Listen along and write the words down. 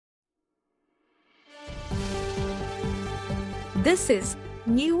This is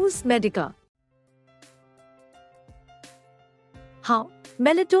News Medica. How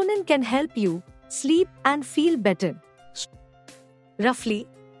melatonin can help you sleep and feel better. Roughly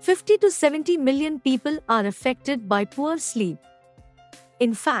 50 to 70 million people are affected by poor sleep.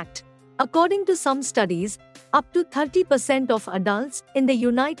 In fact, according to some studies, up to 30% of adults in the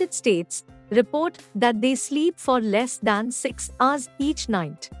United States report that they sleep for less than 6 hours each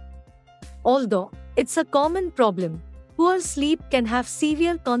night. Although it's a common problem, poor sleep can have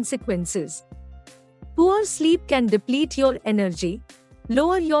severe consequences. Poor sleep can deplete your energy,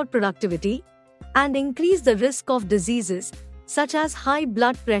 lower your productivity, and increase the risk of diseases such as high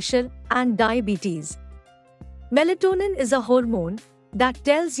blood pressure and diabetes. Melatonin is a hormone that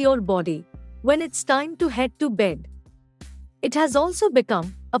tells your body when it's time to head to bed. It has also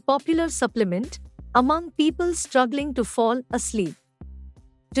become a popular supplement among people struggling to fall asleep.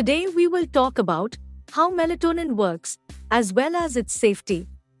 Today we will talk about how melatonin works, as well as its safety,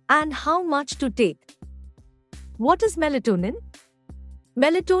 and how much to take. What is melatonin?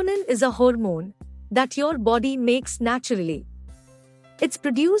 Melatonin is a hormone that your body makes naturally. It's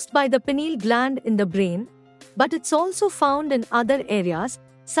produced by the pineal gland in the brain, but it's also found in other areas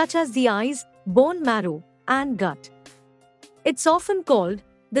such as the eyes, bone marrow, and gut. It's often called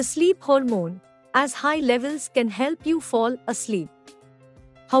the sleep hormone, as high levels can help you fall asleep.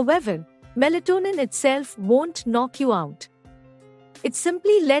 However, melatonin itself won't knock you out. It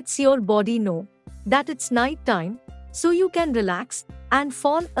simply lets your body know that it's night time, so you can relax and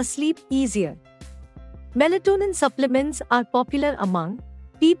fall asleep easier. Melatonin supplements are popular among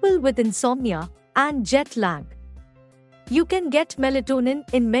people with insomnia and jet lag. You can get melatonin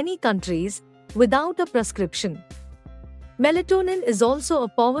in many countries without a prescription. Melatonin is also a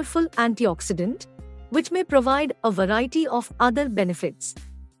powerful antioxidant, which may provide a variety of other benefits.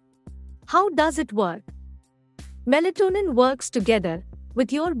 How does it work? Melatonin works together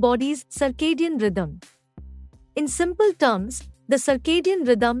with your body's circadian rhythm. In simple terms, the circadian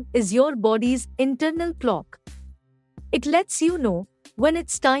rhythm is your body's internal clock. It lets you know when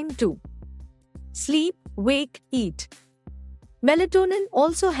it's time to sleep, wake, eat. Melatonin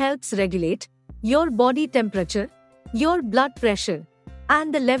also helps regulate your body temperature, your blood pressure,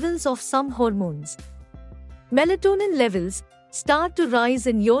 and the levels of some hormones. Melatonin levels start to rise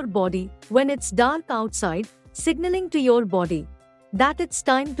in your body when it's dark outside, signaling to your body that it's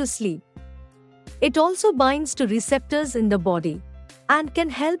time to sleep. It also binds to receptors in the body and can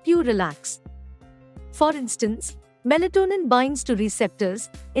help you relax. For instance, melatonin binds to receptors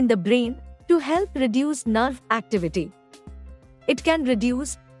in the brain to help reduce nerve activity. It can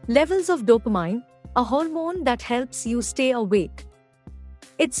reduce levels of dopamine, a hormone that helps you stay awake.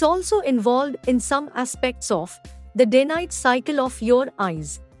 It's also involved in some aspects of the day-night cycle of your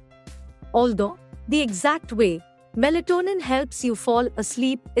eyes. Although the exact way melatonin helps you fall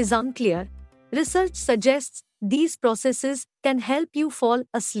asleep is unclear, research suggests these processes can help you fall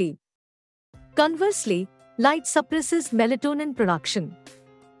asleep. Conversely, light suppresses melatonin production.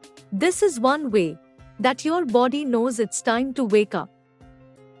 This is one way that your body knows it's time to wake up.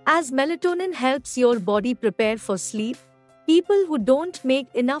 As melatonin helps your body prepare for sleep, people who don't make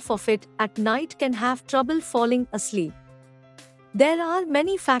enough of it at night can have trouble falling asleep. There are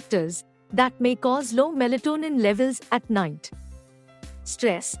many factors that may cause low melatonin levels at night.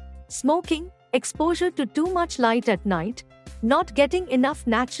 Stress, smoking, exposure to too much light at night, not getting enough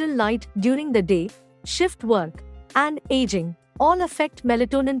natural light during the day, shift work, and aging all affect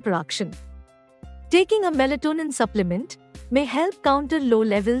melatonin production. Taking a melatonin supplement may help counter low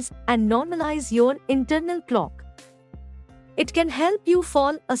levels and normalize your internal clock. It can help you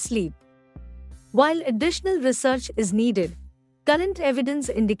fall asleep. While additional research is needed, current evidence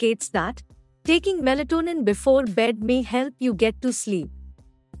indicates that taking melatonin before bed may help you get to sleep.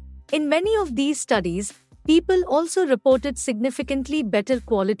 In many of these studies, people also reported significantly better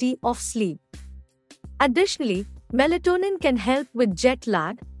quality of sleep. Additionally, melatonin can help with jet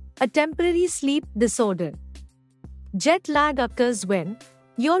lag, a temporary sleep disorder. Jet lag occurs when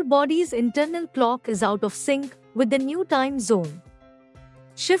your body's internal clock is out of sync with the new time zone.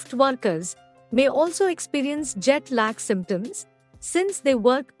 Shift workers may also experience jet lag symptoms since they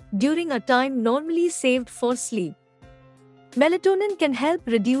work during a time normally saved for sleep. Melatonin can help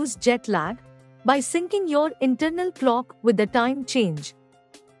reduce jet lag by syncing your internal clock with the time change.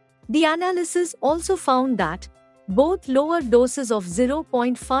 The analysis also found that both lower doses of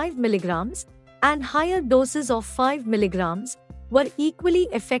 0.5 mg and higher doses of 5 mg were equally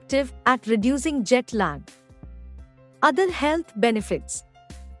effective at reducing jet lag. Other health benefits.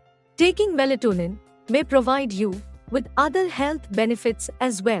 Taking melatonin may provide you with other health benefits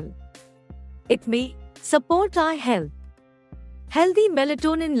as well. It may support eye health. Healthy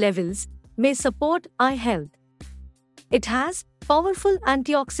melatonin levels may support eye health. It has powerful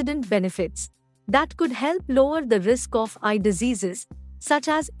antioxidant benefits that could help lower the risk of eye diseases such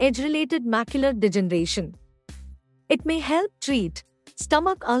as age-related macular degeneration. It may help treat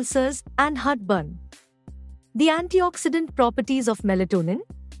stomach ulcers and heartburn. The antioxidant properties of melatonin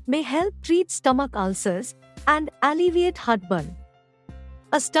may help treat stomach ulcers and alleviate heartburn.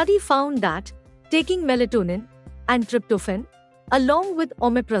 A study found that taking melatonin and tryptophan along with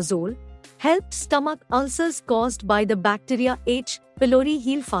omeprazole helped stomach ulcers caused by the bacteria H. pylori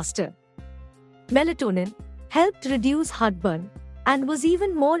heal faster. Melatonin helped reduce heartburn and was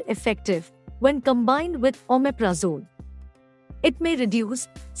even more effective when combined with omeprazole. It may reduce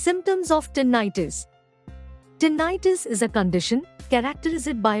symptoms of tinnitus. Tinnitus is a condition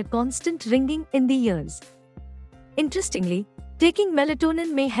characterized by a constant ringing in the ears. Interestingly, taking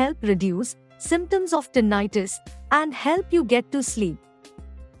melatonin may help reduce symptoms of tinnitus and help you get to sleep.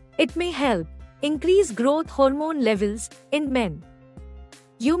 It may help increase growth hormone levels in men.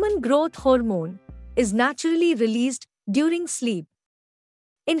 Human growth hormone is naturally released during sleep.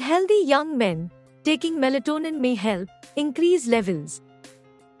 In healthy young men, taking melatonin may help increase levels.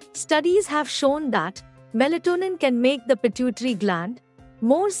 Studies have shown that melatonin can make the pituitary gland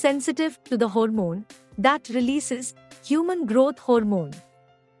more sensitive to the hormone that releases human growth hormone.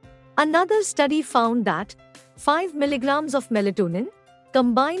 Another study found that 5 milligrams of melatonin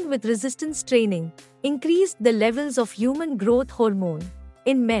combined with resistance training increased the levels of human growth hormone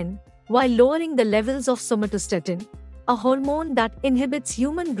in men while lowering the levels of somatostatin, a hormone that inhibits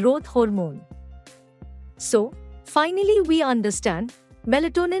human growth hormone. So, finally we understand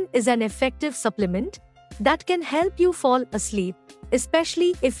melatonin is an effective supplement that can help you fall asleep,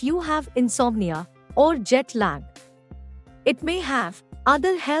 especially if you have insomnia or jet lag. It may have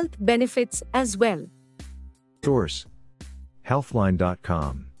other health benefits as well. Source: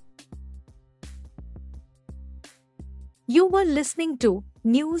 Healthline.com. You were listening to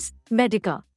News Medica.